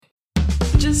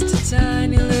Just a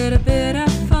tiny little bit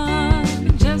of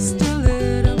fun, just a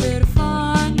little bit of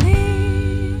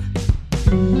funny.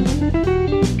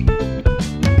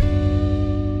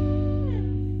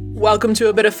 Welcome to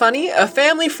A Bit of Funny, a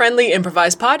family-friendly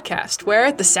improvised podcast where,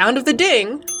 at the sound of the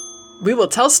ding, we will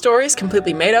tell stories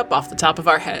completely made up off the top of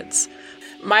our heads.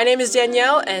 My name is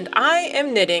Danielle, and I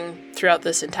am knitting throughout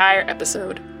this entire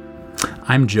episode.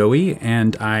 I'm Joey,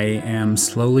 and I am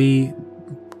slowly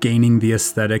gaining the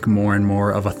aesthetic more and more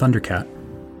of a Thundercat.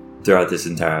 Throughout this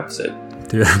entire episode.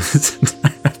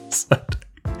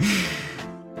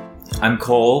 I'm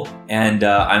Cole, and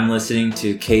I'm listening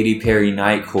to Katy Perry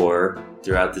Nightcore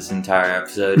throughout this entire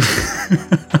episode.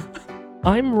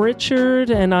 I'm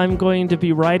Richard, and I'm going to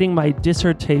be writing my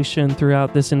dissertation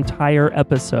throughout this entire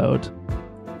episode.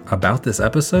 About this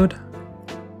episode?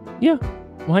 Yeah,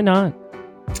 why not?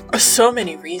 So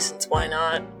many reasons why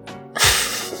not.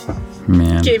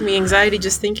 Man. Gave me anxiety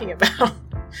just thinking about.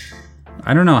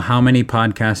 I don't know how many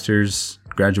podcasters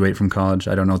graduate from college.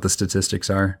 I don't know what the statistics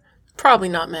are. Probably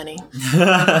not many.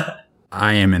 I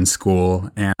am in school,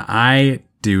 and I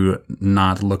do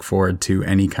not look forward to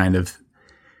any kind of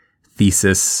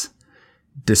thesis,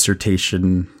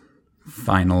 dissertation,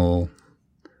 final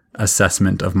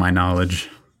assessment of my knowledge.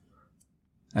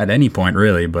 At any point,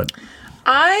 really, but...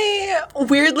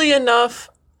 Weirdly enough,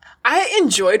 I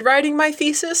enjoyed writing my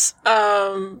thesis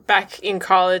back in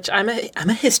college. I'm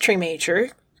a history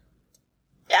major.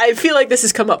 I feel like this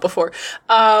has come up before.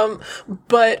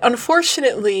 But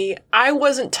unfortunately, I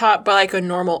wasn't taught by like a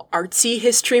normal artsy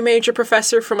history major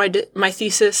professor for my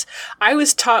thesis. I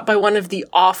was taught by one of the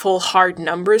awful hard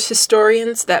numbers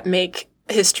historians that make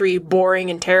history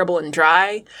boring and terrible and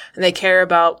dry. And they care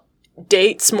about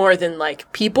dates more than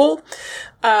like people.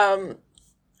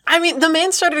 The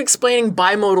man started explaining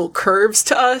bimodal curves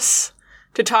to us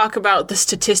to talk about the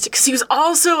statistics. 'Cause he was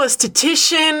also a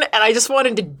statistician, and I just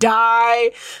wanted to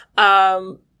die.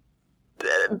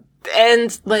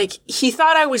 And like, he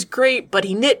thought I was great, but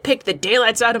he nitpicked the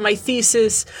daylights out of my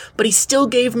thesis, but he still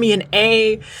gave me an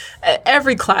A.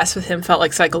 Every class with him felt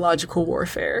like psychological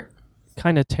warfare.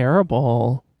 Kind of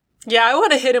terrible. Yeah, I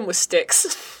want to hit him with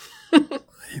sticks.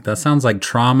 That sounds like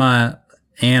trauma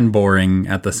and boring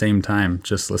at the same time,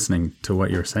 just listening to what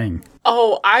you're saying.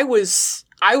 Oh, I was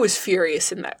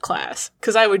furious in that class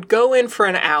because I would go in for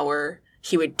an hour.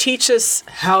 He would teach us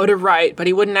how to write, but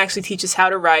he wouldn't actually teach us how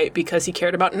to write because he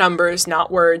cared about numbers,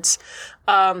 not words.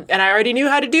 And I already knew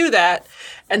how to do that.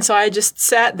 And so I just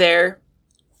sat there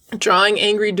drawing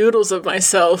angry doodles of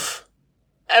myself,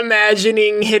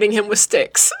 imagining hitting him with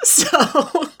sticks. So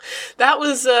that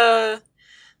was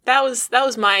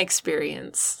my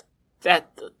experience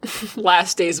at the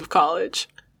last days of college.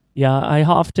 Yeah, I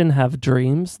often have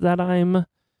dreams that I'm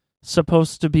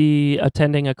supposed to be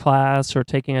attending a class or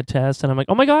taking a test, and I'm like,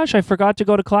 oh my gosh, I forgot to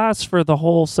go to class for the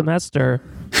whole semester,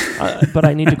 but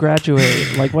I need to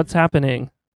graduate. Like, what's happening?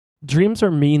 Dreams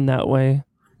are mean that way.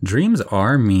 Dreams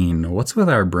are mean. What's with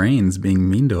our brains being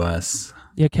mean to us?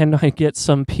 Yeah, can I get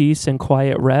some peace and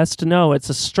quiet rest? No,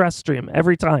 it's a stress dream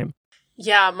every time.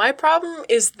 Yeah, my problem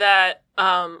is that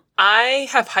I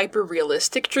have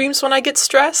hyper-realistic dreams when I get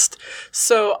stressed.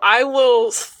 So I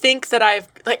will think that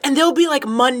and they'll be like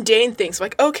mundane things.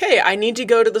 Like, okay, I need to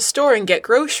go to the store and get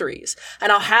groceries.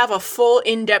 And I'll have a full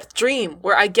in-depth dream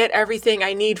where I get everything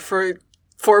I need for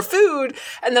food.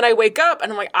 And then I wake up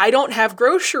and I'm like, I don't have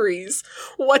groceries.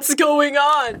 What's going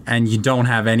on? And you don't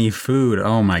have any food.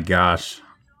 Oh my gosh.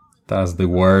 That's the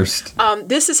worst.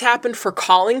 This has happened for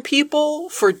calling people,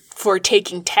 for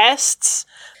taking tests.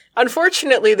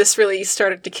 Unfortunately, this really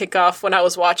started to kick off when I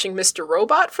was watching Mr.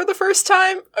 Robot for the first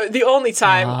time. The only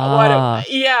time.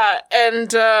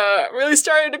 And really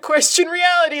started to question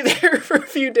reality there for a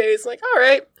few days. Like, all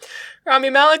right, Rami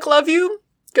Malek, love you.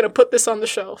 Gonna put this on the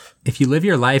shelf. If you live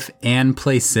your life and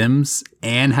play Sims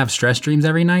and have stress dreams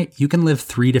every night, you can live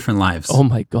 3 different lives. Oh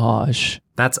my gosh.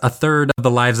 That's a third of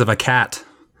the lives of a cat.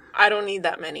 I don't need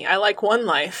that many. I like one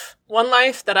life. One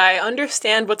life that I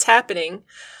understand what's happening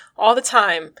all the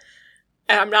time.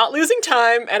 And I'm not losing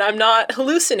time, and I'm not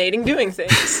hallucinating doing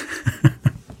things.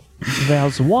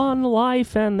 There's one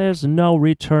life, and there's no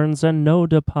returns and no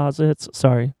deposits.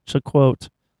 Sorry, to quote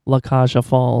La Caja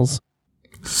Falls.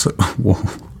 So, whoa.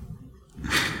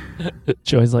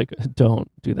 Joey's like, don't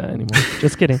do that anymore.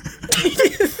 Just kidding.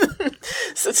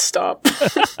 So stop.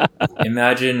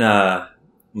 Imagine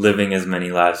living as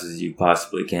many lives as you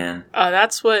possibly can.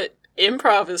 That's what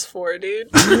improv is for, dude.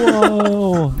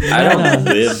 Whoa. I don't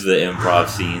live the improv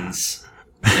scenes.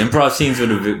 Improv scenes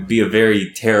would be a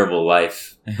very terrible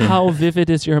life. How vivid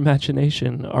is your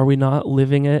imagination? Are we not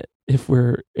living it if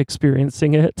we're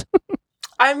experiencing it?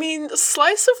 I mean,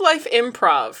 slice of life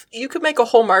improv. You could make a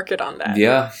whole market on that.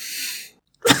 Yeah.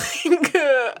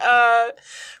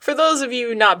 For those of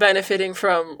you not benefiting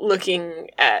from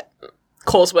looking at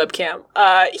Cole's webcam,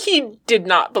 he did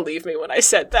not believe me when I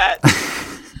said that.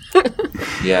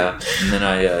 Yeah, and then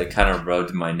I kind of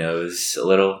rubbed my nose a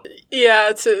little.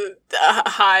 Yeah, to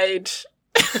hide.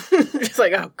 It's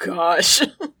like, oh gosh,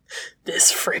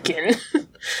 this frickin'.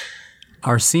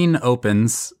 Our scene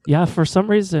opens. Yeah, for some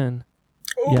reason.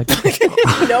 Yeah.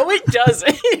 No, it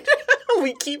doesn't.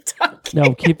 We keep talking.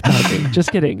 No, keep talking.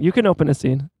 Just kidding. You can open a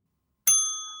scene.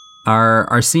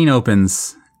 Our scene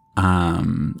opens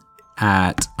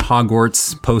at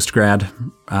Hogwarts postgrad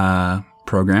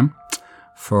program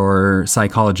for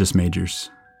psychologist majors.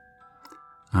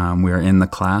 We are in the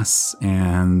class,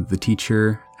 and the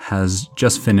teacher has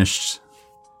just finished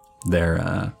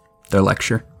their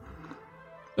lecture.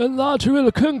 And that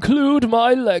will conclude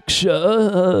my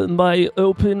lecture. My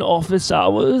open office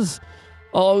hours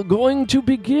are going to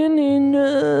begin in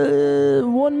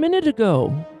 1 minute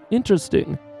ago.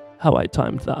 Interesting how I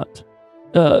timed that.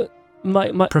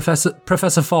 My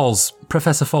Professor Falls.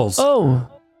 Oh,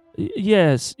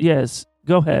 yes.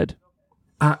 Go ahead.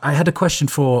 I had a question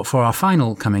for our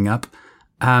final coming up.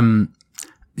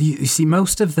 You see,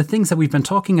 most of the things that we've been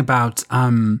talking about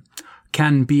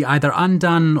can be either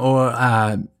undone or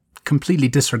completely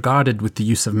disregarded with the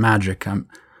use of magic.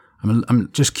 I'm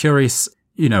just curious,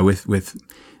 with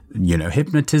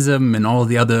hypnotism and all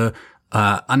the other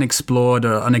unexplored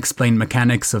or unexplained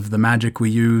mechanics of the magic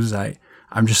we use.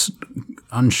 I'm just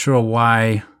unsure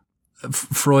why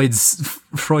Freud's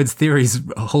theories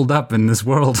hold up in this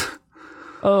world.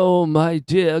 Oh, my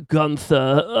dear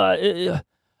Gunther,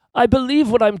 I believe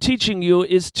what I'm teaching you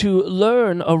is to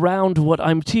learn around what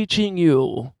I'm teaching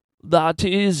you. That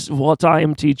is what I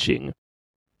am teaching.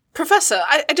 Professor,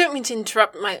 I don't mean to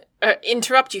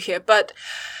interrupt you here, but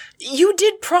you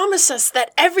did promise us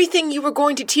that everything you were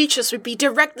going to teach us would be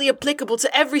directly applicable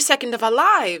to every second of our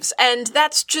lives, and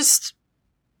that's just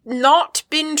not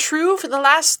been true for the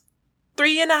last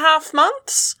 3.5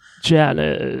 months.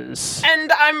 Janice.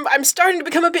 And I'm starting to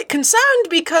become a bit concerned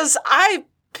because I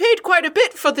paid quite a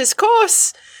bit for this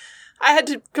course. I had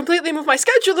to completely move my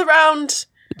schedule around.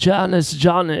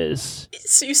 Janice.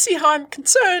 So you see how I'm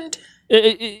concerned.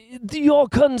 Your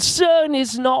concern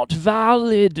is not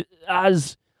valid,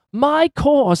 as my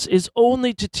course is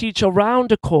only to teach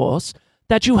around a course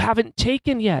that you haven't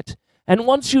taken yet. And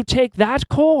once you take that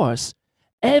course,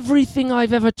 everything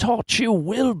I've ever taught you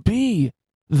will be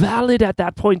valid at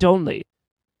that point only.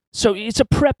 So it's a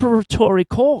preparatory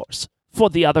course for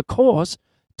the other course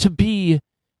to be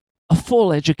a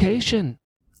full education.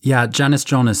 Yeah, Janice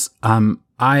Jonas,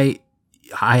 I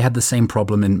had the same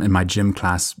problem in my gym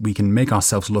class. We can make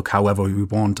ourselves look however we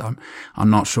want. I'm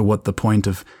not sure what the point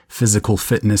of physical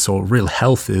fitness or real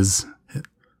health is.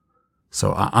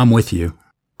 So I'm with you.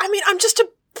 I mean,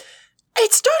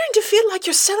 it's starting to feel like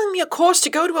you're selling me a course to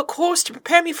go to a course to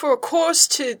prepare me for a course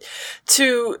to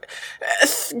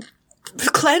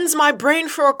cleanse my brain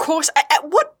for a course. At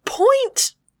what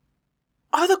point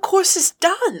are the courses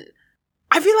done?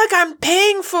 I feel like I'm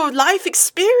paying for life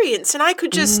experience and I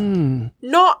could just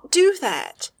not do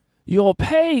that. You're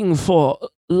paying for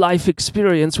life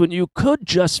experience when you could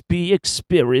just be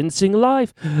experiencing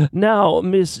life. Now,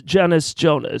 Miss Janice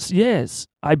Jonas, yes,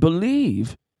 I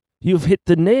believe you've hit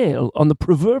the nail on the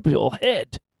proverbial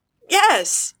head.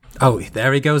 Yes. Oh,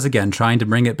 there he goes again, trying to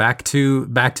bring it back to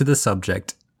the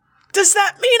subject. Does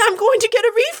that mean I'm going to get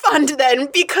a refund then?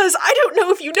 Because I don't know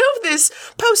if you know this,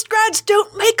 postgrads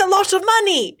don't make a lot of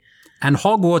money. And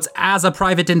Hogwarts as a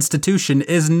private institution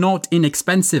is not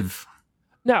inexpensive.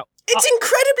 Now, it's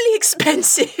incredibly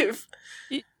expensive.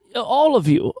 All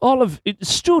of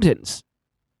students,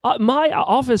 my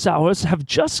office hours have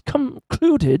just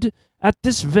concluded at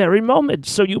this very moment,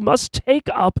 so you must take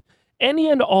up any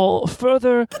and all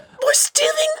further... But we're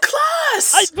still in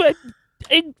class!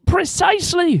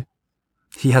 Precisely!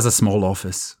 He has a small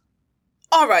office.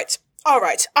 All right.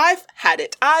 I've had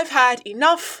it. I've had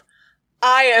enough.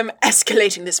 I am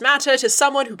escalating this matter to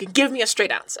someone who can give me a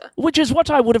straight answer. Which is what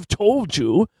I would have told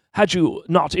you had you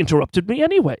not interrupted me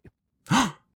anyway.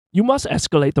 You must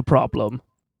escalate the problem.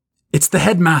 It's the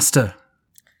headmaster.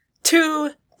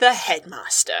 To the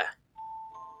headmaster.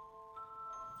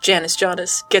 Janice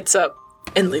Jonas gets up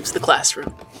and leaves the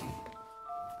classroom.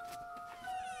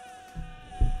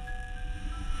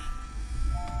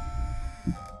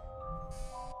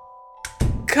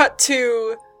 Cut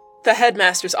to the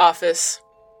headmaster's office,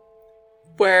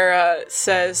 where it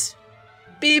says,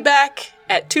 "Be back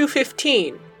at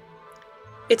 2:15.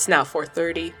 It's now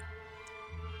 4:30.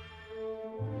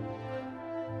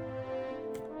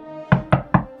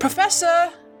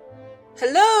 Professor?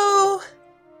 Hello?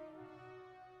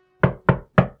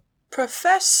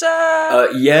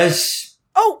 Professor? Yes?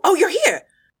 Oh, you're here.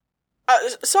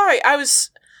 Sorry,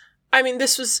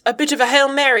 this was a bit of a Hail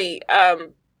Mary.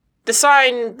 The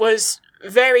sign was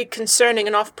very concerning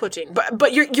and off-putting,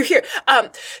 but you're here.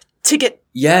 To get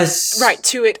Yes. right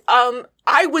to it,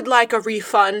 I would like a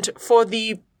refund for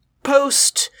the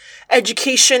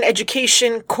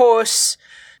education course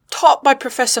taught by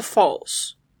Professor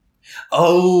Falls.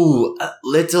 Oh,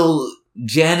 little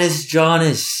Janice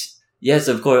Jonas. Yes,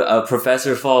 of course,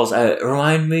 Professor Falls.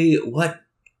 Remind me, what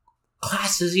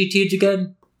class does he teach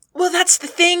again? Well, that's the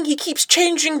thing. He keeps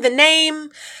changing the name,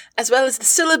 as well as the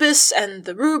syllabus and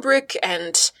the rubric,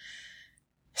 and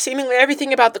seemingly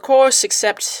everything about the course,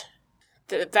 except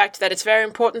the fact that it's very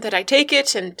important that I take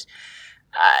it, and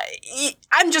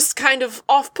I'm just kind of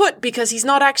off-put because he's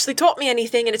not actually taught me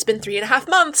anything, and it's been 3.5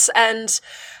 months, and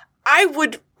I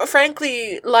would,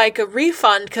 frankly, like a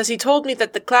refund because he told me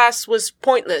that the class was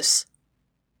pointless,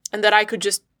 and that I could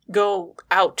just go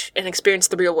out and experience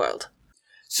the real world.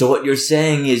 So what you're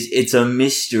saying is it's a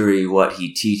mystery what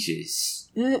he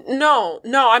teaches. No,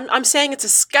 I'm saying it's a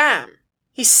scam.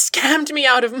 He scammed me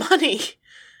out of money.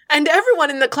 And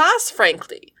everyone in the class,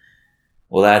 frankly.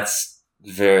 Well, that's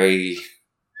very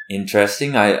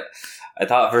interesting. I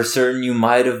thought for certain you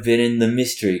might have been in the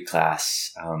mystery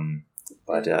class.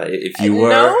 But if you were...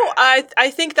 No,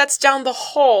 I think that's down the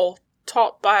hall,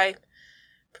 taught by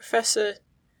Professor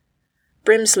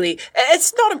Brimsley.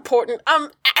 It's not important.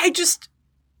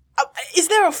 Is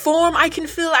there a form I can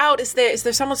fill out? Is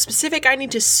there someone specific I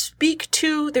need to speak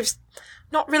to? There's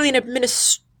not really an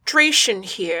administration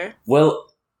here. Well,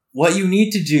 what you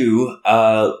need to do,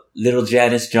 little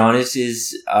Janice Jonas,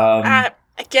 is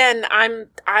again,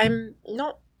 I'm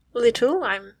not little.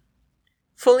 I'm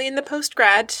fully in the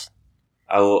postgrad.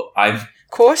 Oh,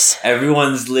 course.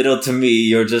 Everyone's little to me.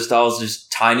 You're just all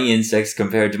just tiny insects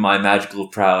compared to my magical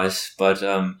prowess. But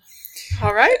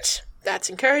all right, that's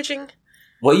encouraging.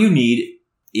 What you need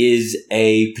is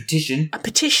a petition. A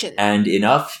petition. And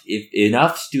if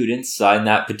enough students sign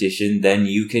that petition, then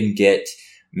you can get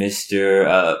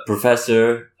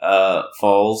Professor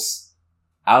Falls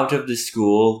out of the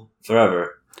school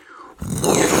forever.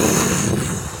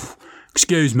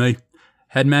 Excuse me,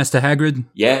 Headmaster Hagrid?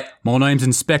 Yeah? My name's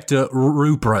Inspector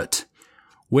Rupert.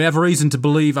 We have reason to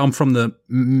believe, I'm from the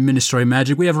Ministry of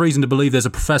Magic, we have reason to believe there's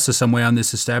a professor somewhere in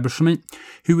this establishment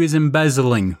who is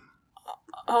embezzling.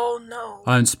 Oh, no.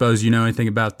 I don't suppose you know anything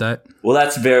about that. Well,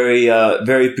 that's very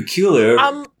peculiar.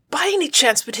 By any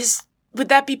chance, would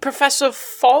that be Professor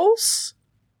Falls?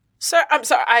 Sir, I'm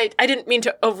sorry, I didn't mean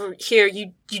to overhear.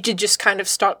 You did just kind of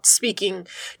start speaking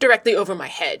directly over my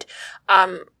head.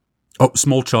 Oh,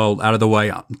 small child, out of the way.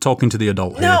 I'm talking to the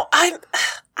adult here. No,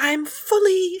 I'm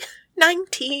fully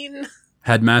 19.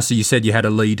 Headmaster, you said you had a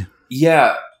lead.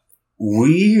 Yeah,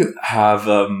 we have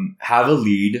a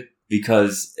lead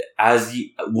because,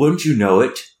 wouldn't you know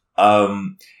it,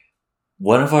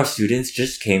 one of our students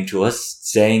just came to us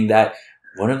saying that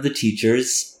one of the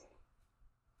teachers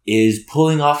is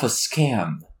pulling off a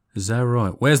scam. Is that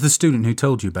right? Where's the student who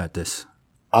told you about this?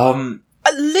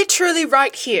 Literally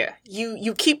right here.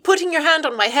 You keep putting your hand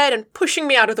on my head and pushing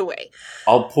me out of the way.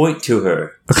 I'll point to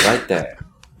her right there.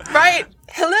 Right.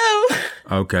 Hello.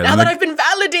 Okay. Now that I've been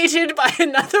validated by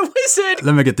another wizard.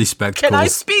 Let me get these spectacles. Can I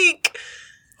speak?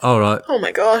 All right. Oh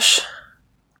my gosh.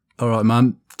 All right,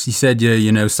 Mum. You said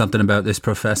you know something about this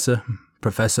professor.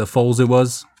 Professor Falls it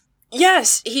was?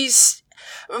 Yes, he's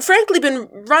frankly been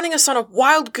running us on a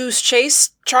wild goose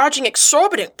chase, charging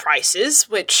exorbitant prices,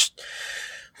 which...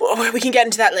 Well, we can get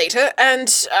into that later. And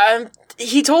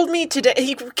he told me today,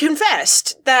 he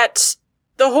confessed that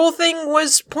the whole thing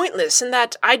was pointless and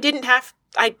that I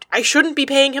shouldn't be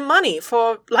paying him money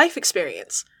for life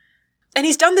experience. And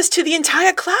he's done this to the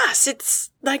entire class.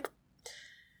 It's like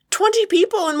 20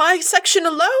 people in my section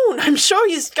alone. I'm sure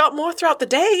he's got more throughout the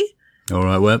day. All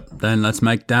right, well, then let's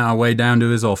make our way down to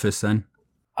his office then.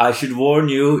 I should warn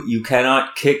you, you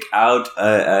cannot kick out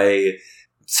a...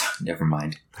 Never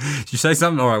mind. Did you say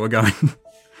something? All right, we're going.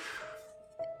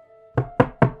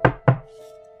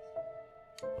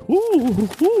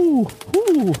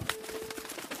 Ooh.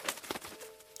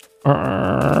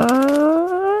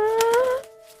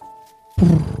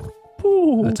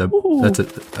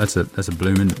 That's a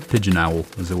blooming pigeon owl.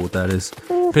 Is what that is?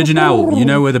 Pigeon owl. You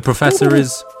know where the professor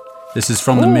is? This is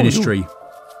from the ministry.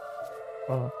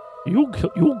 You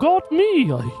got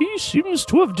me. He seems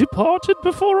to have departed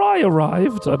before I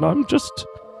arrived, and I'm just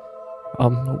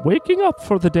waking up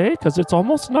for the day because it's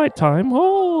almost nighttime.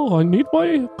 Oh, I need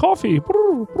my coffee.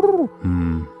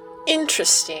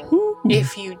 Interesting.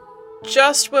 If you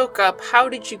just woke up, how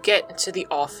did you get into the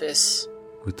office?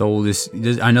 With all this,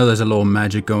 I know there's a lot of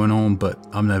magic going on, but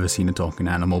I've never seen a talking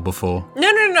animal before.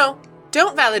 No.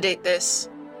 Don't validate this.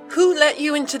 Who let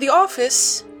you into the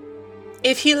office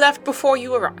if he left before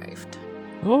you arrived?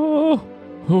 Oh,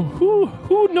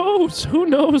 who knows? Who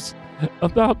knows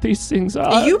about these things?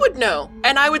 You would know,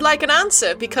 and I would like an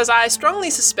answer, because I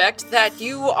strongly suspect that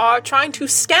you are trying to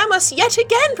scam us yet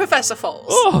again, Professor Falls.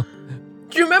 Oh,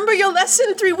 Do you remember your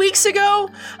lesson 3 weeks ago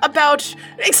about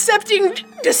accepting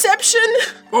deception?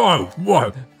 Oh,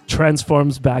 what?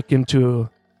 transforms back into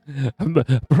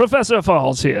Professor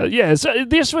Falls here. Yes,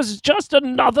 this was just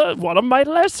another one of my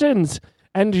lessons.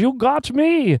 And you got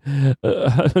me.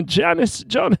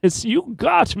 Jonas, you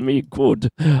got me good.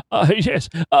 Yes.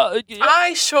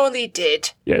 I surely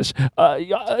did. Yes.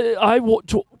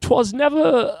 'Twas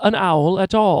never an owl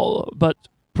at all, but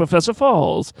Professor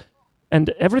Falls.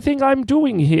 And everything I'm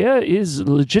doing here is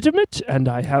legitimate, and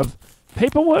I have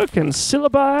paperwork and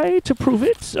syllabi to prove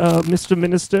it, Mr.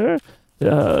 Minister,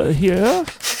 here.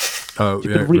 Oh,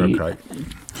 yeah, okay.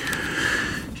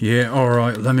 Yeah, all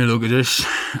right, let me look at this.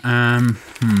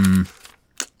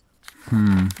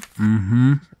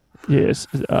 Yes,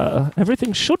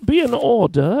 everything should be in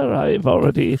order. I've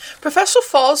already... Professor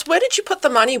Falls, where did you put the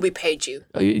money we paid you?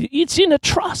 It's in a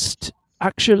trust,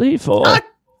 actually, for...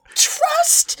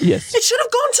 Trust? Yes. It should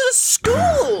have gone to the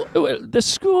school. Well, the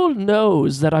school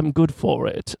knows that I'm good for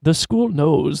it. The school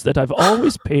knows that I've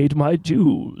always paid my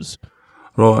dues.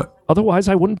 Right. Otherwise,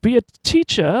 I wouldn't be a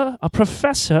teacher, a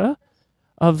professor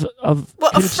of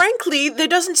frankly, there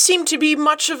doesn't seem to be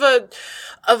much of a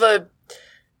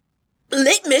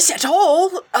litmus at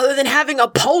all, other than having a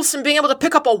pulse and being able to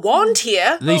pick up a wand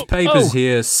here. These papers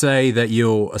here say that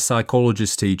you're a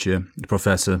psychologist teacher,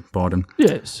 professor, pardon.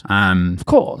 Yes. Of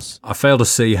course. I fail to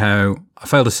see how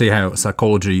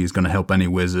psychology is going to help any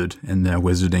wizard in their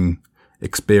wizarding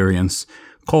experience.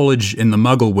 College in the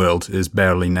Muggle world is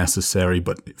barely necessary,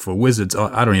 but for wizards,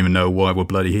 I don't even know why we're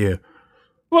bloody here.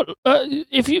 Well,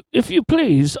 if you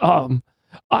please,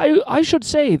 I should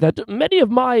say that many of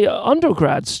my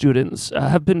undergrad students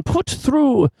have been put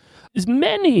through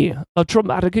many a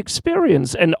traumatic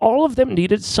experience, and all of them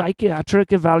needed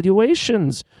psychiatric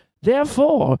evaluations.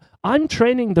 Therefore, I'm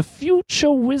training the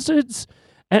future wizards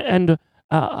and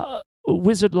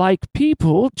wizard-like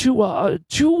people to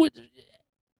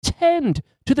tend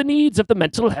to the needs of the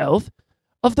mental health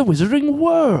of the wizarding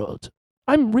world.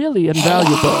 I'm really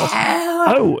invaluable.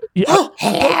 Hello,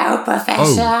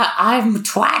 Professor. I'm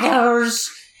Twaddles,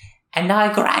 and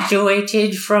I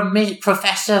graduated from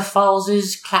Professor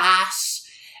Falls's class,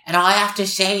 and I have to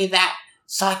say that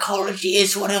psychology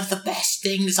is one of the best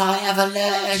things I ever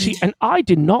learned. See, and I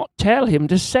did not tell him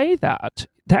to say that.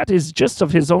 That is just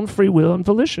of his own free will and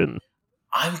volition.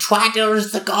 I'm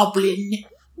Twaddles the Goblin.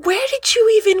 Where did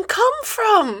you even come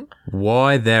from?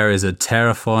 Why there is a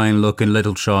terrifying-looking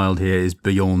little child here is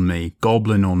beyond me,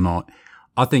 goblin or not.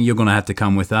 I think you're going to have to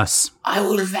come with us. I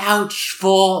will vouch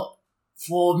for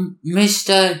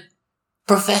Mr.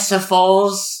 Professor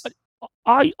Falls.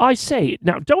 I say,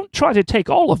 now don't try to take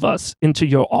all of us into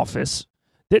your office.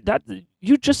 That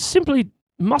you just simply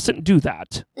mustn't do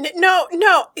that.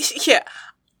 No. Here.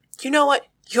 You know what?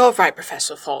 You're right,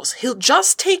 Professor Falls. He'll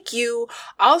just take you.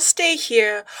 I'll stay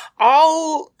here.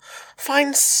 I'll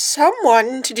find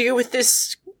someone to deal with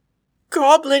this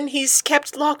goblin he's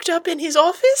kept locked up in his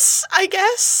office, I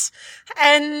guess.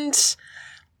 And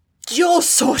you'll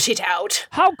sort it out.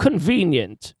 How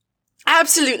convenient.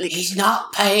 Absolutely. He's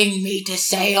not paying me to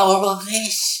say all of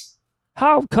this.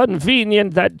 How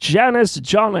convenient that Janice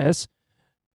Jonas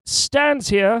stands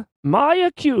here, my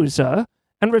accuser,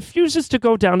 and refuses to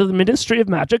go down to the Ministry of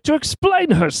Magic to explain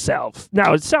herself.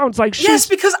 Now, it sounds like she's... Yes,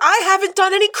 because I haven't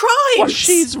done any crimes! Well,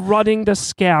 she's running the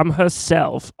scam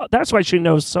herself. That's why she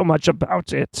knows so much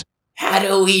about it. How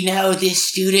do we know this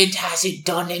student hasn't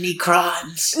done any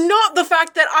crimes? Not the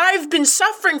fact that I've been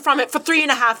suffering from it for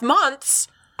 3.5 months.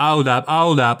 Hold up.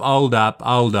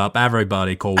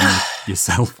 Everybody call me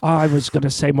yourself. I was going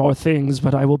to say more things,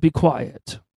 but I will be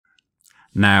quiet.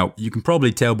 Now, you can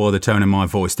probably tell by the tone of my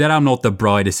voice that I'm not the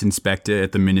brightest inspector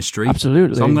at the ministry.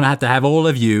 Absolutely. So I'm going to have all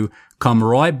of you come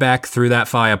right back through that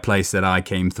fireplace that I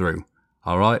came through.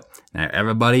 All right? Now,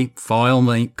 everybody, file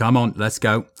me. Come on, let's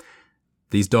go.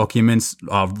 These documents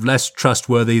are less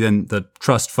trustworthy than the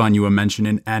trust fund you were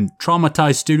mentioning, and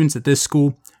traumatized students at this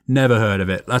school, never heard of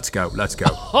it. Let's go.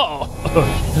 Oh,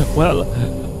 well,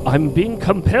 I'm being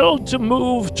compelled to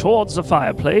move towards the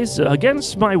fireplace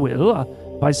against my will.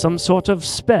 By some sort of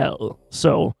spell.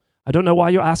 So, I don't know why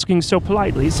you're asking so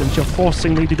politely since you're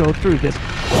forcing me to go through this.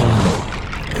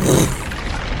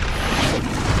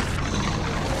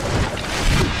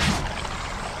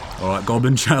 Alright,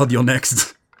 Goblin Child, you're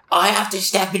next. I have to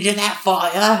step into that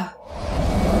fire,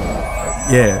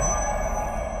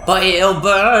 Yeah. but it'll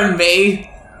burn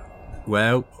me.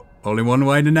 Well, only one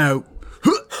way to know.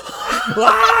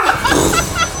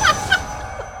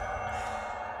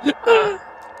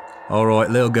 Alright,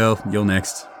 little girl, you're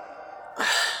next.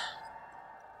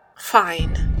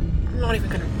 Fine. I'm not even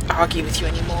gonna argue with you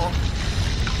anymore.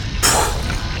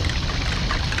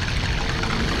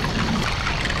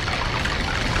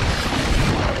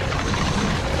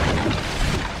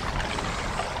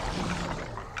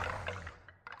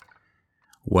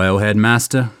 Well,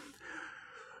 Headmaster,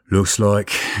 looks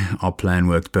like our plan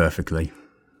worked perfectly.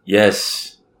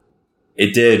 Yes,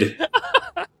 it did.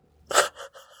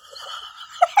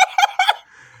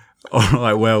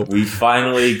 Alright, well, We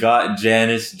finally got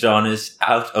Jonas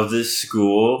out of this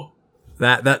school.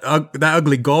 that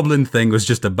ugly goblin thing was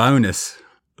just a bonus.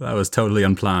 That was totally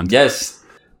unplanned. Yes,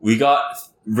 we got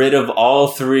rid of all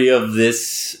three of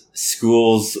this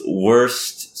school's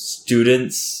worst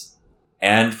students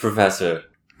and professor.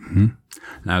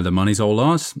 Now the money's all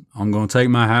ours. I'm going to take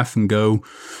my half and go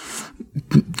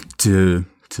to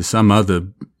some other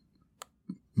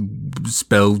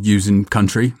spell-using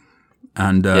country.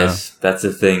 And Yes, that's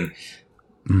the thing.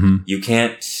 You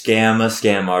can't scam a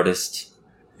scam artist.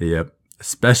 Yep,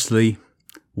 especially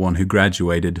one who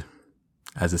graduated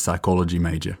as a psychology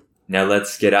major. Now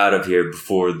let's get out of here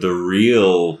before the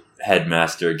real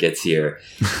headmaster gets here.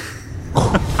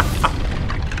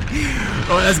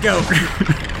 Oh, let's go.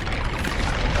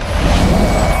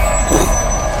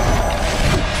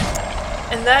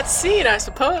 And that scene, I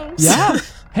suppose. Yeah.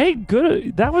 Hey,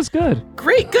 good. That was good.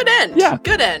 Great, good end. Yeah.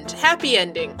 Good end. Happy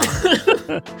ending.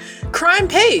 Crime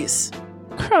pays.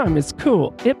 Crime is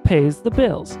cool. It pays the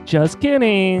bills. Just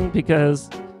kidding, because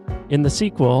in the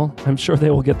sequel, I'm sure they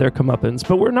will get their comeuppance,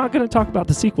 but we're not going to talk about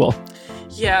the sequel.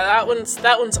 Yeah, that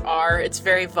one's R. It's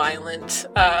very violent.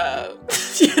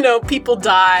 People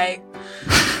die.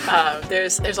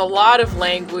 There's a lot of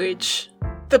language.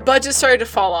 The budget started to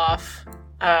fall off,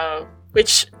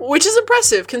 which is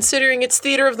impressive considering it's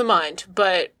theater of the mind.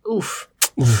 But oof,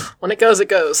 when it goes, it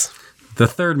goes. The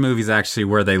third movie's actually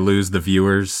where they lose the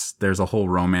viewers. There's a whole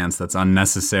romance that's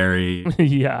unnecessary.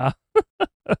 Yeah.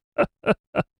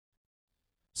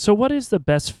 So what is the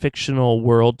best fictional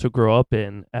world to grow up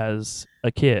in as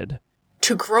a kid?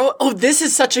 To grow. Oh, this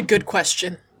is such a good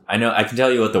question. I know, I can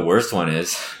tell you what the worst one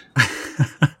is.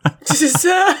 Just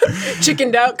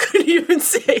chickened out. Couldn't even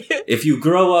say it. If you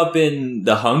grow up in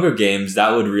the Hunger Games,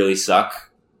 that would really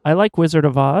suck. I like Wizard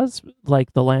of Oz.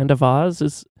 Like the Land of Oz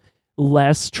is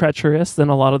less treacherous than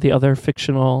a lot of the other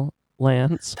fictional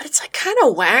lands. But it's like kind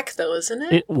of whack, though, isn't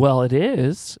it? Well, it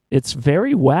is. It's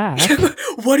very whack.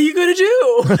 What are you gonna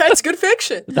do? That's good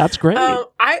fiction. That's great.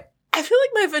 I feel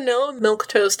like my vanilla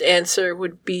milquetoast answer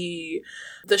would be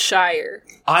the Shire.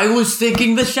 I was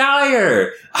thinking the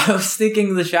Shire!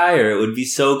 It would be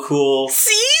so cool.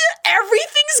 See?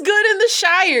 Everything's good in the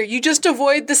Shire. You just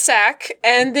avoid the sack,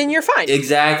 and then you're fine.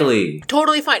 Exactly.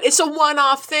 Totally fine. It's a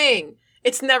one-off thing.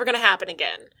 It's never gonna happen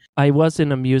again. I was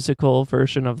in a musical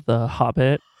version of The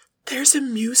Hobbit. There's a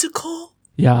musical?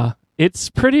 Yeah. It's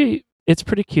pretty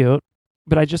cute.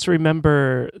 But I just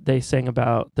remember they sang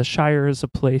about the Shire is a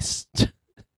place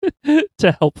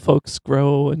to help folks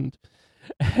grow, and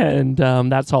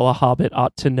that's all a hobbit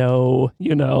ought to know,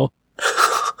 you know.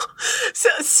 So,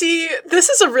 see, this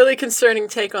is a really concerning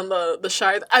take on the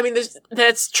Shire. I mean,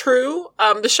 that's true.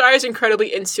 The Shire is incredibly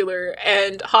insular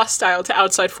and hostile to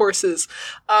outside forces.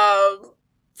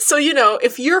 So,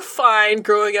 if you're fine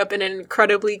growing up in an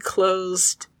incredibly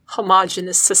closed,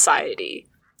 homogenous society,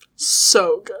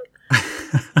 so good.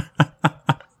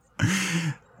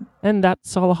 And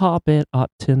that's all a hobbit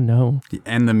ought to know.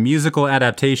 And the musical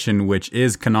adaptation, which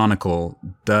is canonical,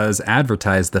 does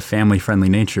advertise the family-friendly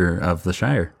nature of the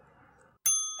Shire.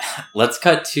 Let's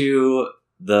cut to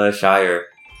the Shire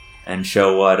and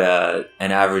show what an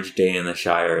average day in the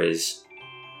Shire is.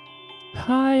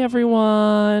 Hi,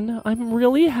 everyone. I'm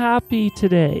really happy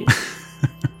today.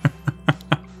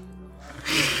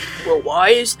 Well, why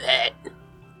is that?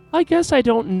 I guess I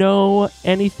don't know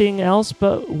anything else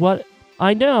but what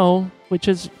I know, which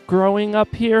is growing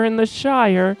up here in the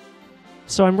Shire.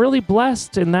 So I'm really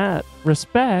blessed in that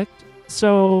respect.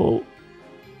 So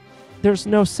there's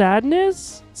no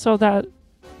sadness? So that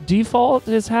default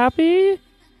is happy?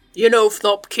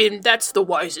 Flopkin, that's the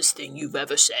wisest thing you've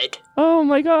ever said. Oh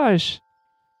my gosh.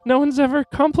 No one's ever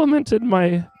complimented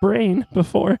my brain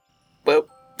before. Well,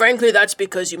 frankly, that's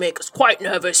because you make us quite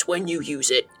nervous when you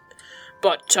use it.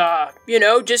 But,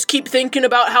 just keep thinking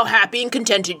about how happy and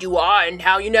contented you are and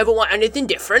how you never want anything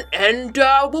different, and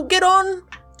we'll get on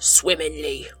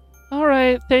swimmingly. All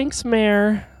right, thanks,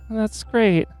 Mayor. That's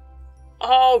great.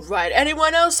 All right,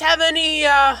 anyone else have any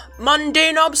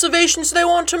mundane observations they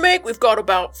want to make? We've got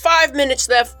about 5 minutes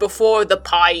left before the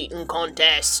pie eating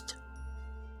contest.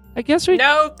 I guess we...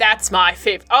 No, that's my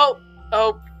favorite. Oh,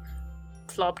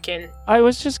 Flopkin. I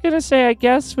was just going to say, I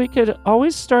guess we could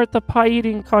always start the pie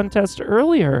eating contest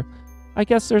earlier. I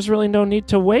guess there's really no need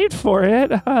to wait for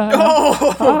it.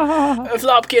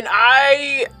 Flopkin,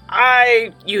 I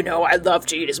love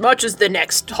to eat as much as the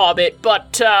next hobbit,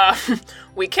 but,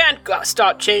 we can't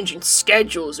start changing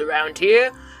schedules around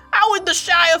here. How would the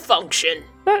Shire function?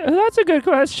 That's a good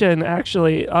question,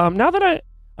 actually. Now that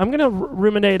I'm going to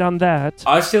ruminate on that.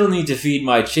 I still need to feed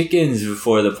my chickens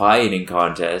before the pie eating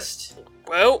contest.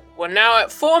 Well, we're now at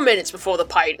 4 minutes before the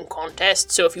pie eating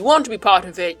contest, so if you want to be part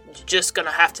of it, you're just gonna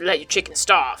have to let your chickens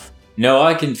starve. No,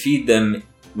 I can feed them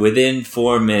within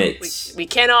 4 minutes. We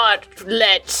cannot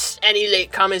let any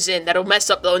latecomers in. That'll mess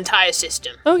up the entire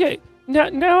system. Okay,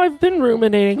 now I've been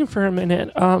ruminating for a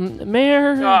minute.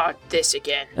 Mayor... this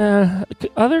again.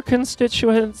 Other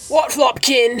constituents... What,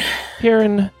 Flopkin? Here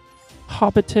in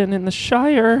Hobbiton in the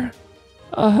Shire...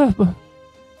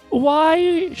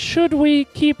 Why should we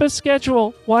keep a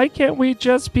schedule? Why can't we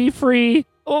just be free?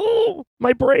 Oh,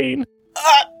 my brain.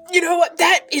 You know what?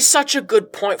 That is such a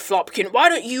good point, Flopkin. Why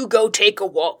don't you go take a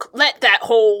walk, let that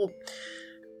whole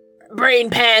brain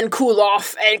pan cool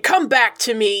off, and come back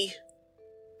to me,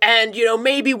 and,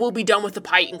 maybe we'll be done with the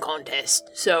pie eating contest,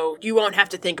 so you won't have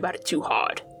to think about it too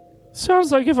hard.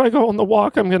 Sounds like if I go on the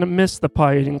walk, I'm gonna miss the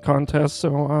pie eating contest,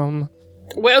 so,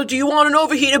 Well, do you want an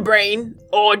overheated brain,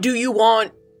 or do you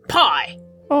want... pie?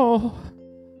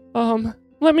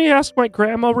 Let me ask my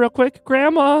grandma real quick.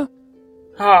 Grandma?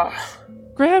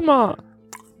 Grandma?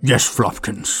 Yes,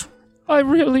 Flopkins. I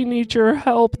really need your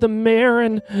help. The mayor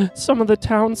and some of the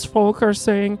townsfolk are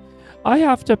saying I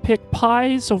have to pick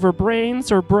pies over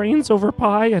brains or brains over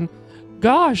pie, and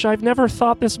gosh, I've never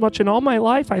thought this much in all my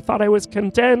life. I thought I was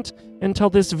content until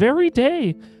this very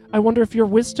day. I wonder if your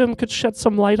wisdom could shed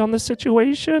some light on the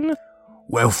situation?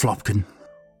 Well, Flopkin,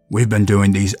 we've been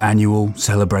doing these annual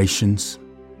celebrations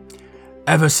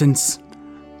ever since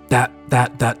that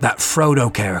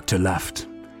Frodo character left.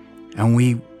 And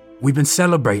we've been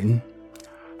celebrating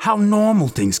how normal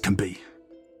things can be.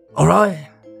 All right?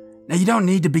 Now, you don't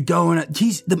need to be going...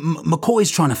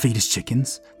 McCoy's trying to feed his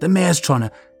chickens. The mayor's trying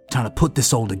to put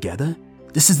this all together.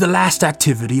 This is the last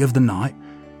activity of the night.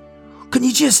 Can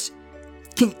you just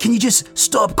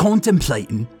stop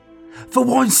contemplating for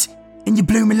once in your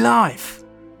blooming life?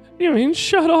 You mean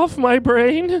shut off my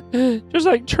brain? Just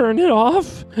turn it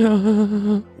off?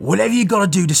 Whatever you gotta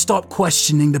do to stop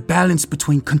questioning the balance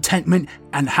between contentment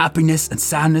and happiness and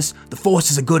sadness, the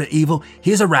forces of good and evil.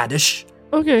 Here's a radish.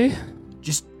 Okay.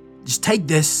 Just take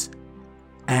this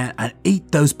and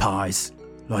eat those pies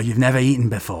like you've never eaten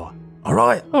before.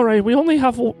 Alright? Alright, we only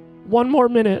have one more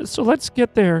minute, so let's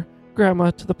get there,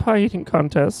 Grandma, to the pie eating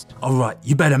contest. Alright,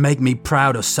 you better make me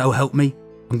proud or so help me.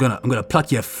 I'm gonna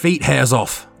pluck your feet hairs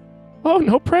off. Oh,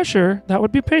 no pressure. That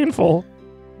would be painful.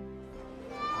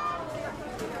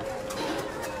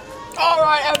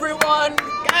 Alright, everyone.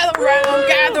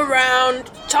 Gather round.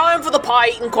 Time for the pie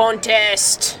eating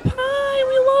contest. Pie,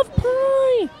 we love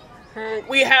pie.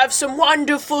 We have some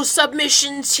wonderful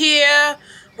submissions here.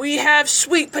 We have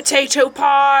sweet potato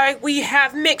pie. We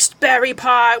have mixed berry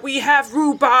pie. We have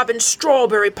rhubarb and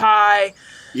strawberry pie.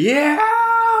 Yeah!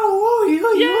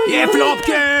 Yeah,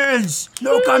 Flopkins!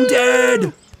 Look, I'm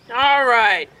dead!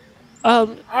 Alright.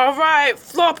 Alright,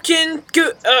 Flopkin,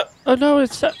 no,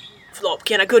 it's...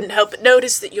 Flopkin, I couldn't help but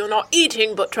notice that you're not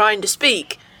eating, but trying to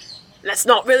speak. That's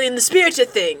not really in the spirit of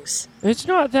things. It's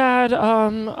not that,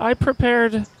 I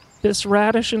prepared this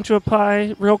radish into a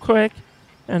pie real quick,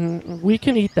 and we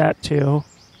can eat that too.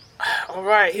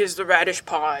 Alright, here's the radish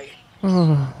pie.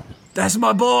 That's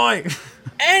my boy!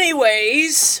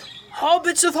 Anyways,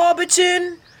 Hobbits of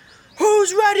Hobbiton,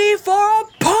 who's ready for a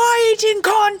pie eating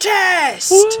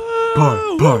contest?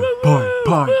 Pie.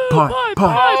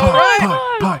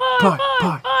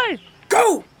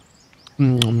 Go!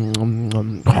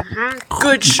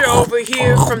 Good show over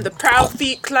here from the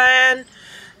Proudfeet clan.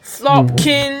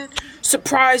 Flopkin,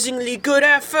 surprisingly good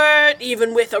effort,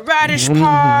 even with a radish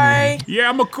pie.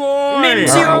 Yeah, McCoy!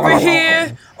 Mimsy over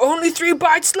here, only 3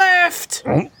 bites left.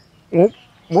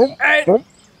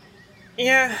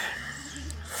 Yeah.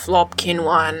 Flopkin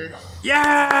won.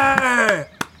 Yeah!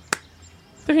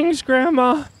 Thanks,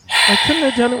 Grandma. I couldn't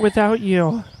have done it without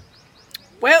you.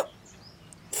 Well,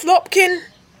 Flopkin,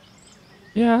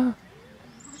 Yeah?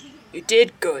 you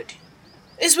did good.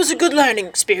 This was a good learning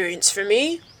experience for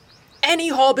me. Any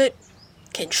hobbit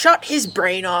can shut his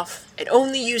brain off and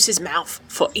only use his mouth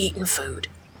for eating food.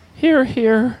 Here,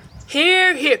 here.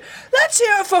 Here, here. Let's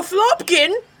hear it for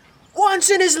Flopkin. Once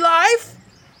in his life,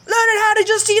 learning how to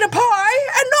just eat a pie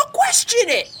and not question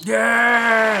it.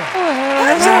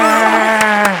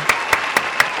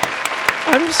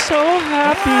 I'm so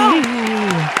happy.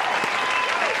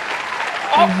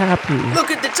 I'm happy.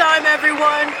 Look at the time,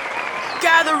 everyone.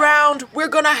 Gather round. We're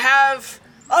gonna have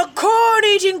a corn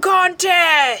eating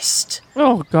contest.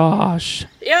 Oh, gosh.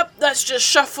 Yep, let's just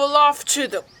shuffle off to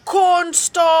the corn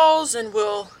stalls and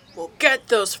we'll get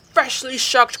those freshly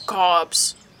shucked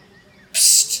cobs.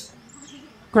 Psst.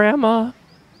 Grandma,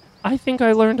 I think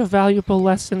I learned a valuable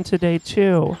lesson today,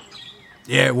 too.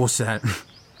 Yeah, what's that?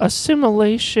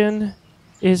 Assimilation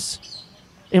is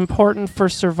important for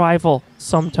survival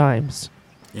sometimes.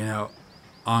 You know,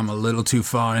 I'm a little too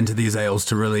far into these ales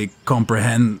to really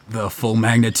comprehend the full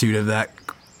magnitude of that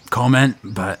comment,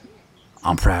 but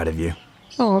I'm proud of you.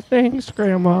 Oh, thanks,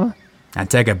 Grandma. And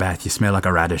take a bath, you smell like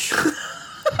a radish.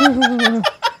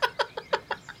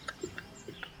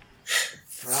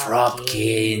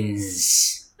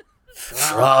 Fropkins.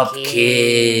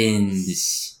 Fropkins.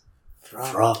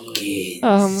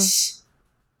 Fropkins.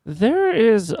 There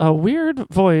is a weird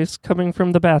voice coming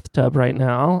from the bathtub right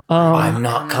now. I'm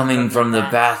not coming from the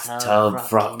bathtub,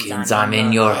 Fropkins. I'm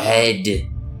in your head.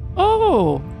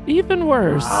 Oh, even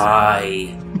worse.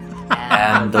 I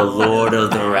am the Lord of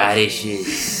the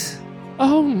Radishes.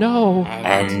 Oh, no.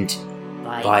 And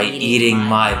by eating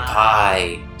my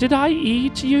pie, Did I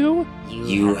eat you?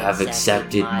 you have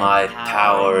accepted my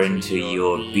power into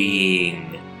your being.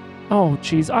 Oh,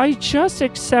 jeez. I just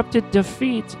accepted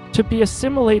defeat to be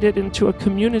assimilated into a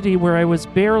community where I was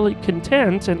barely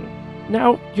content, and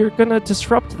now you're gonna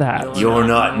disrupt that. You're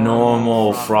not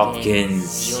normal,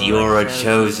 Fropkins. You're a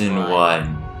chosen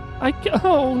one.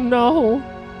 Oh, no.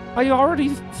 I already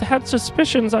had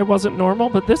suspicions I wasn't normal,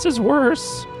 but this is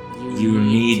worse. You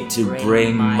need to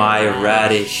bring my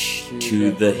radish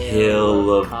to the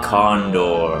Hill of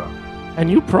Condor. And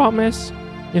you promise,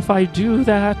 if I do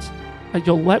that,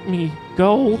 you'll let me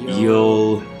go?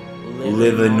 You'll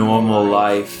live a normal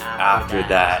life after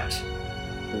that.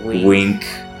 Wink.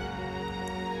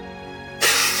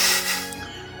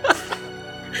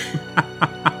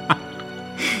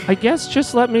 I guess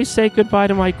just let me say goodbye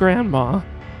to my grandma.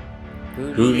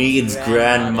 Who needs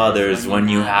grandmothers when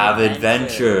you have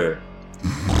adventure?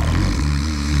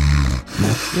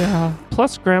 Yeah,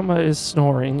 plus grandma is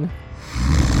snoring.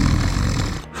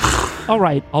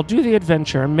 Alright, I'll do the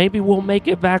adventure, and maybe we'll make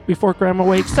it back before grandma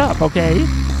wakes up, okay?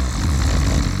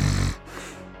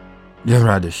 Yeah,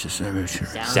 radish is very sure.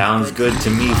 Sounds good to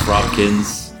me,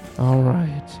 Fropkins.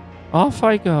 Alright, off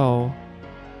I go.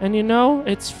 And you know,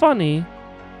 it's funny.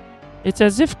 It's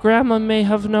as if Grandma may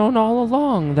have known all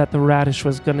along that the radish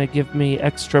was gonna give me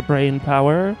extra brain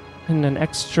power and an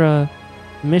extra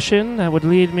mission that would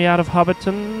lead me out of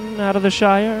Hobbiton, out of the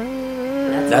Shire.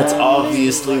 That's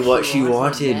obviously what she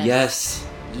wanted, yes.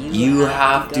 You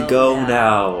have to go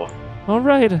now.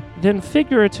 Alright, then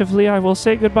figuratively I will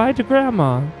say goodbye to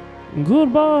Grandma.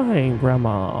 Goodbye,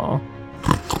 Grandma.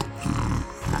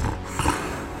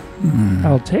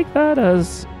 I'll take that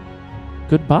as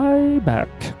goodbye back.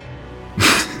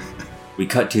 We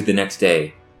cut to the next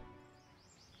day.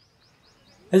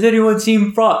 Has anyone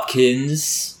seen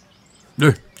Fropkins?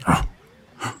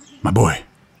 My boy.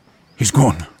 He's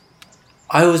gone.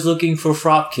 I was looking for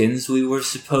Fropkins. We were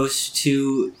supposed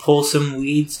to pull some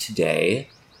weeds today,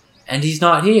 and he's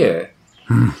not here.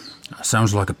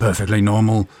 Sounds like a perfectly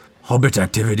normal hobbit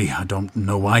activity. I don't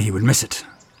know why he would miss it.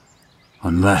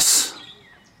 Unless...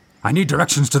 I need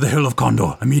directions to the Hill of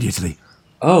Condor immediately.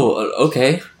 Oh,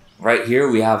 okay. Right here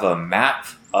we have a map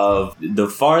of the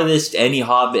farthest any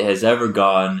hobbit has ever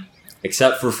gone,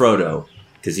 except for Frodo,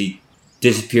 because he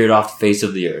disappeared off the face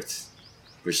of the earth.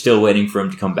 We're still waiting for him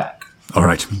to come back. All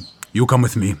right, you come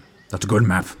with me. That's a good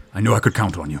map. I knew I could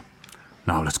count on you.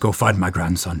 Now let's go find my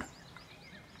grandson.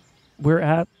 We're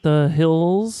at the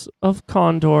Hills of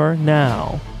Condor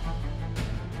now.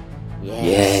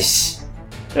 Yes.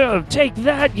 Take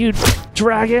that, you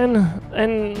dragon,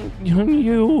 and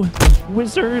you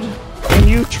wizard, and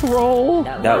you troll.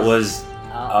 That was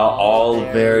all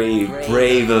very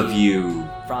brave of you,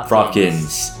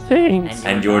 Fropkins. Thanks.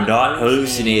 And you're not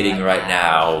hallucinating right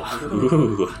now.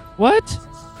 Ooh. What?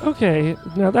 Okay,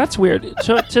 now that's weird.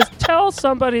 To tell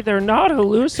somebody they're not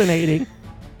hallucinating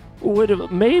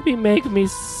would maybe make me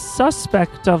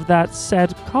suspect of that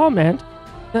said comment,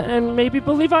 and maybe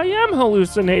believe I am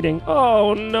hallucinating.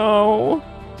 Oh no.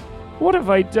 What have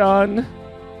I done?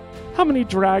 How many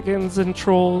dragons and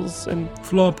trolls and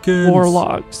Flopkins.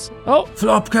 warlocks? Oh,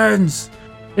 Flopkins.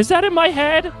 Is that in my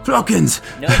head? Flopkins!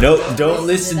 No, don't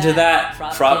listen to that,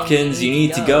 Fropkins. You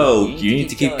need to go. You need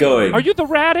to keep going. Are you the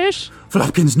Radish?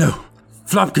 Flopkins, no.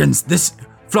 Flopkins,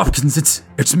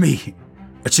 it's me.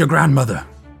 It's your grandmother.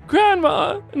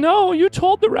 Grandma, no, you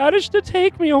told the Radish to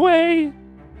take me away.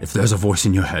 If there's a voice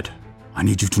in your head, I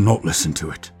need you to not listen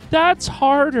to it. That's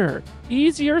harder.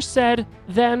 Easier said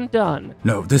than done.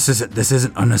 No, this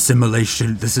isn't an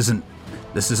assimilation. This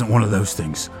isn't one of those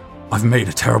things. I've made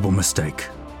a terrible mistake.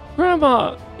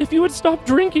 Grandma, if you would stop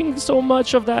drinking so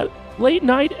much of that late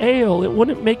night ale, it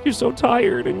wouldn't make you so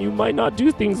tired and you might not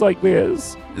do things like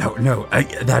this. No,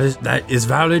 that is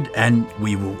valid, and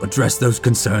we will address those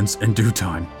concerns in due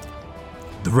time.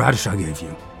 The radish I gave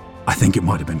you, I think it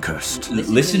might have been cursed.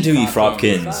 Listen to me,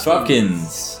 Fropkins.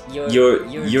 Fropkins,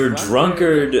 your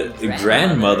drunkard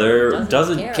grandmother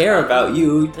doesn't care about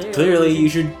you. Clearly, you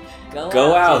should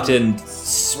go out and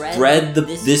spread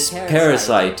this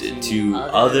parasite to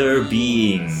other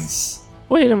beings.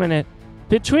 Wait a minute.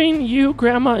 Between you,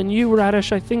 Grandma, and you,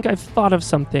 Radish, I think I've thought of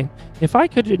something. If I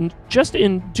could just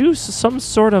induce some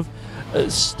sort of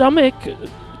stomach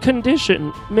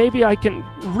condition, maybe I can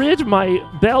rid my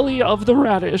belly of the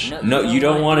radish. No, you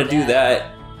don't want to do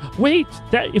that. Wait,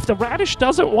 if the Radish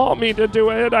doesn't want me to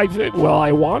do it, I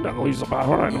want to lose the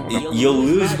power. I don't know. You'll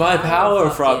lose my power,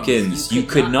 Fropkins. You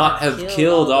could not have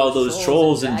killed all those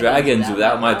trolls and dragons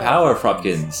without my power,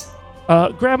 Fropkins.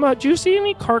 Grandma, do you see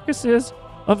any carcasses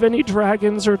of any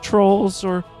dragons or trolls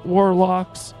or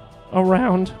warlocks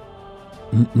around?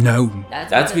 No.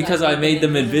 That's because I made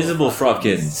them invisible,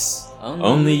 Fropkins.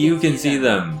 Only you can see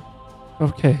them.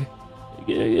 Okay.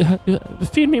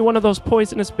 Feed me one of those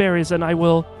poisonous berries and I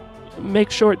will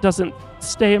make sure it doesn't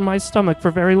stay in my stomach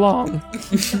for very long.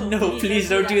 No, please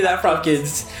don't do that,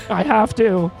 Fropkins. I have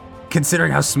to.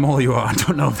 Considering how small you are, I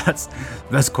don't know if that's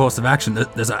the best course of action.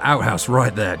 There's an outhouse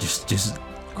right there. Just.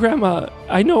 Grandma,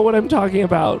 I know what I'm talking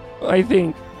about, I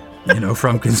think.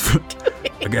 Frumpkins,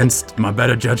 against my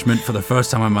better judgment, for the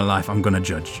first time in my life, I'm gonna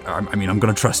judge. I'm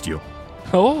gonna trust you.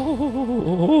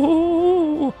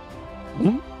 Oh.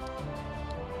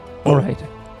 All right.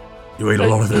 You ate a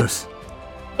lot of those.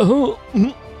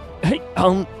 Hey,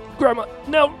 Grandma,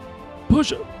 now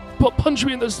punch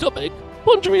me in the stomach.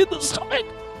 Punch me in the stomach.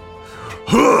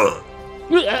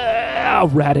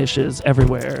 Radishes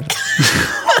everywhere.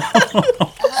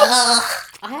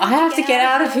 I have to get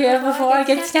out of here before I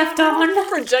get stepped on.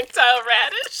 Projectile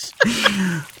radish.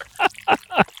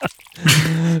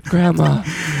 Grandma.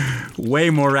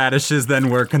 Way more radishes than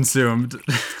were consumed.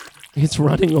 He's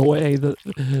running away. The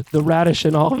Radish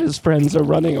and all of his friends are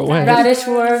running away. Radish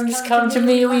worms, come to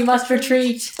me. We must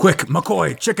retreat. Quick,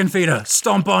 McCoy, chicken feeder,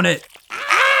 stomp on it.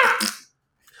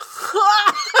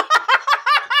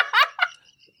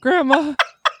 Grandma.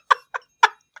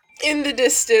 In the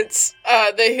distance,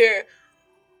 they hear,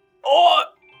 "Oh,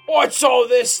 what's all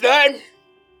this then?"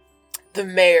 The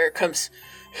mayor comes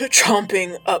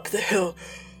tromping up the hill.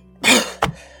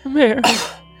 Mayor.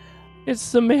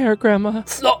 It's the mayor, Grandma.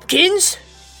 Flopkins?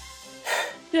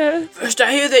 Yeah? First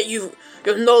I hear that you're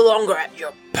no longer at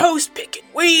your post picking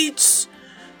weeds.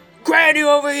 Granny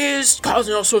over here is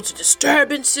causing all sorts of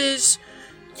disturbances.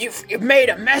 You've made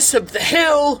a mess of the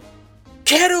hill.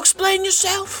 Care to explain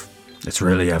yourself? It's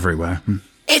really everywhere.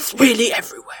 It's really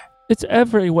everywhere. It's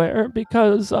everywhere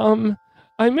because,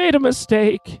 I made a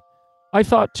mistake. I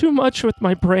thought too much with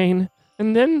my brain,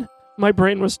 and then my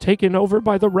brain was taken over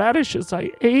by the radishes I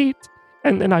ate,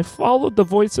 and then I followed the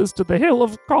voices to the Hill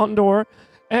of Condor,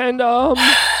 and,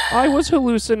 I was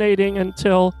hallucinating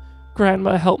until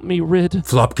Grandma helped me rid...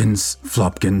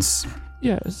 Flopkins.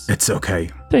 Yes. It's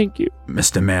okay. Thank you.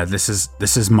 Mr. Mayor, this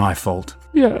is my fault.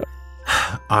 Yeah.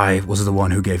 I was the one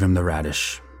who gave him the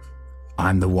radish.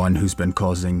 I'm the one who's been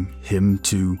causing him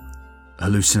to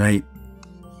hallucinate,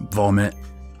 vomit.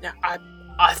 Now,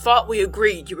 I thought we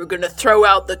agreed you were gonna throw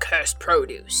out the cursed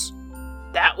produce.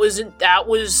 That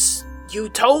was... You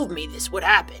told me this would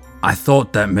happen. I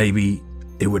thought that maybe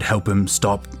it would help him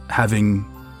stop having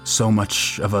so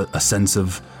much of a sense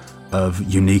of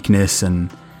uniqueness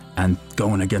and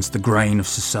going against the grain of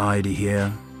society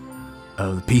here.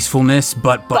 Peacefulness,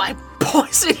 but... By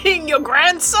poisoning your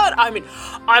grandson? I mean,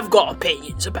 I've got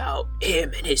opinions about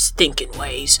him and his thinking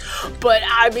ways, but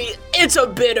I mean, it's a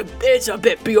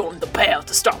bit beyond the pale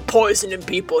to start poisoning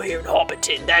people here in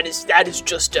Hobbiton. That is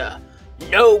just a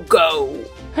no-go.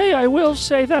 Hey, I will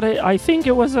say that I think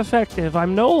it was effective.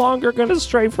 I'm no longer going to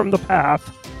stray from the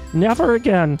path. Never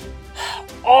again.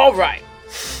 All right.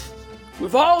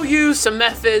 We've all used some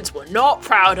methods we're not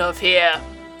proud of here.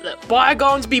 Let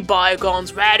bygones be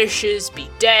bygones, radishes be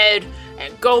dead,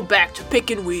 and go back to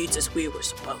picking weeds as we were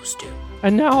supposed to.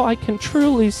 And now I can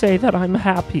truly say that I'm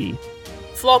happy.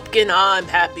 Flopkin, I'm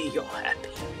happy you're happy.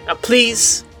 Now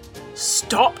please,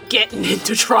 stop getting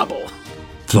into trouble.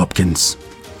 Flopkins,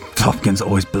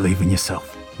 always believe in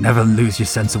yourself. Never lose your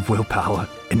sense of willpower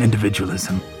and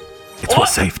individualism. It's what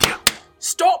saved you.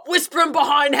 Stop whispering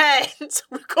behind hands.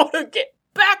 We're gonna get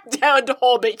back down to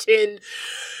Hobbiton.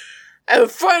 And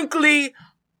frankly,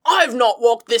 I've not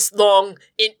walked this long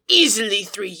in easily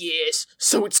 3 years,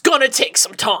 so it's gonna take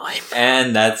some time.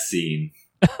 And that's scene.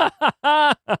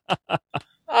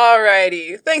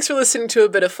 Alrighty, thanks for listening to A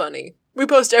Bit of Funny. We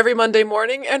post every Monday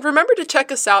morning, and remember to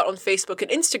check us out on Facebook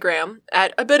and Instagram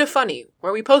at A Bit of Funny,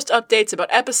 where we post updates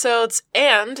about episodes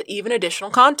and even additional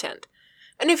content.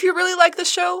 And if you really like the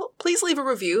show, please leave a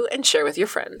review and share with your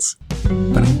friends.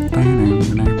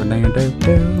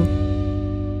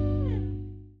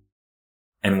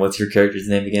 And what's your character's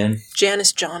name again?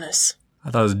 Janice Jonas.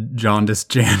 I thought it was Jaundice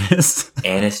Janice.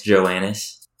 Annis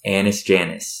Joannis? Annis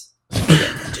Janice.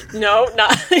 No,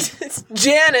 not it's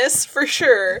Janice for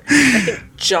sure. I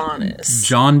think Jonas.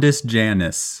 Jaundice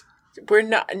Janice. We're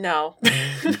not. No.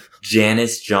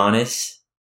 Janice Jonas?